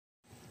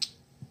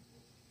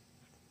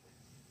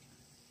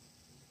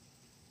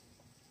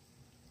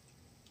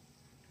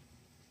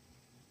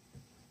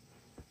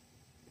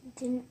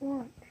didn't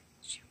work.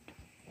 Shoot.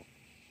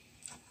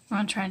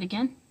 Want to try it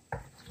again?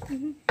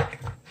 Mm-hmm.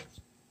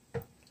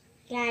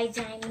 Guys,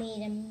 I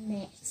made a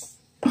mess.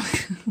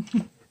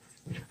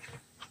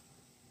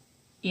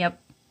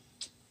 Yep.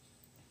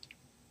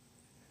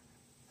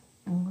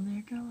 Oh, there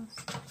it goes.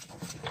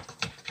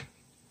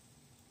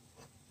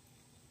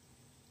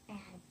 Add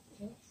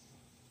this.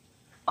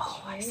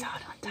 Oh, I saw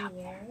it on top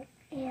there.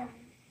 Yeah.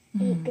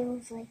 It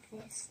goes like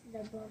this. The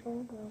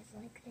bubble goes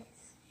like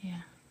this.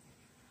 Yeah.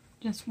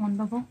 Just one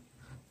bubble?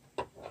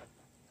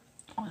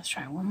 Oh, let's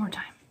try it one more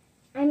time.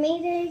 I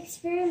made an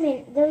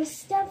experiment. Those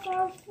stuff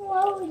are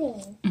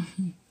floating.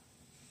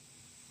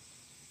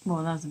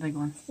 Whoa, that was a big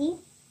one. See?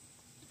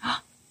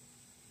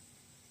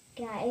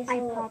 Guys, I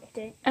popped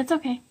it. That's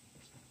okay.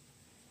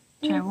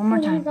 Try it one more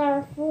time. Things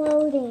are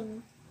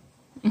floating.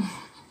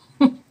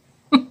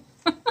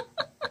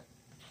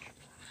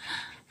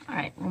 All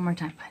right, one more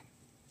time, bud.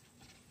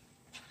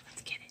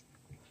 Let's get it.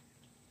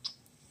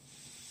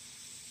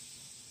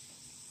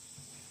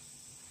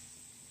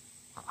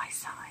 Oh, I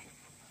saw it.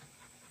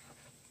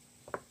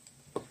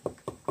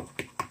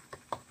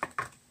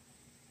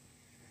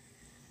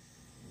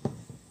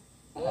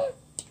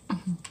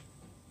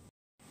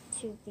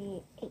 To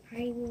be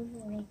like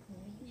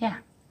Yeah,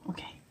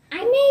 okay. I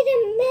made a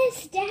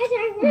mess, Dad.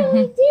 I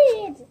really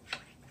did.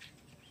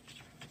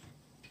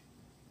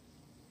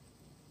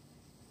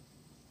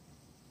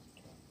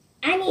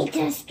 I need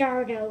to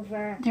start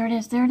over. There it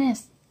is, there it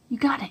is. You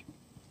got it.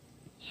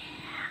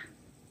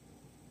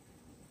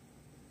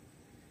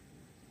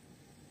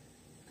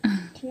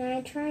 Can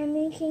I try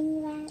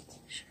making that?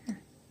 Sure.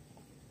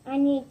 I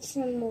need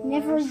some more.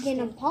 Never stuff.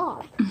 gonna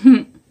pop.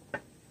 Get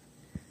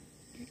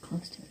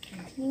close to it,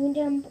 Jerry. Can you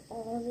dump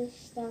all this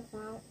stuff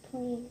out,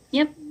 please?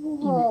 Yep.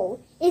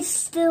 Whoa, it's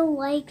still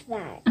like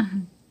that.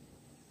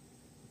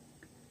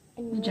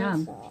 Good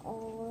job.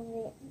 All of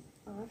it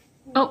off.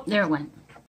 Oh, there it went.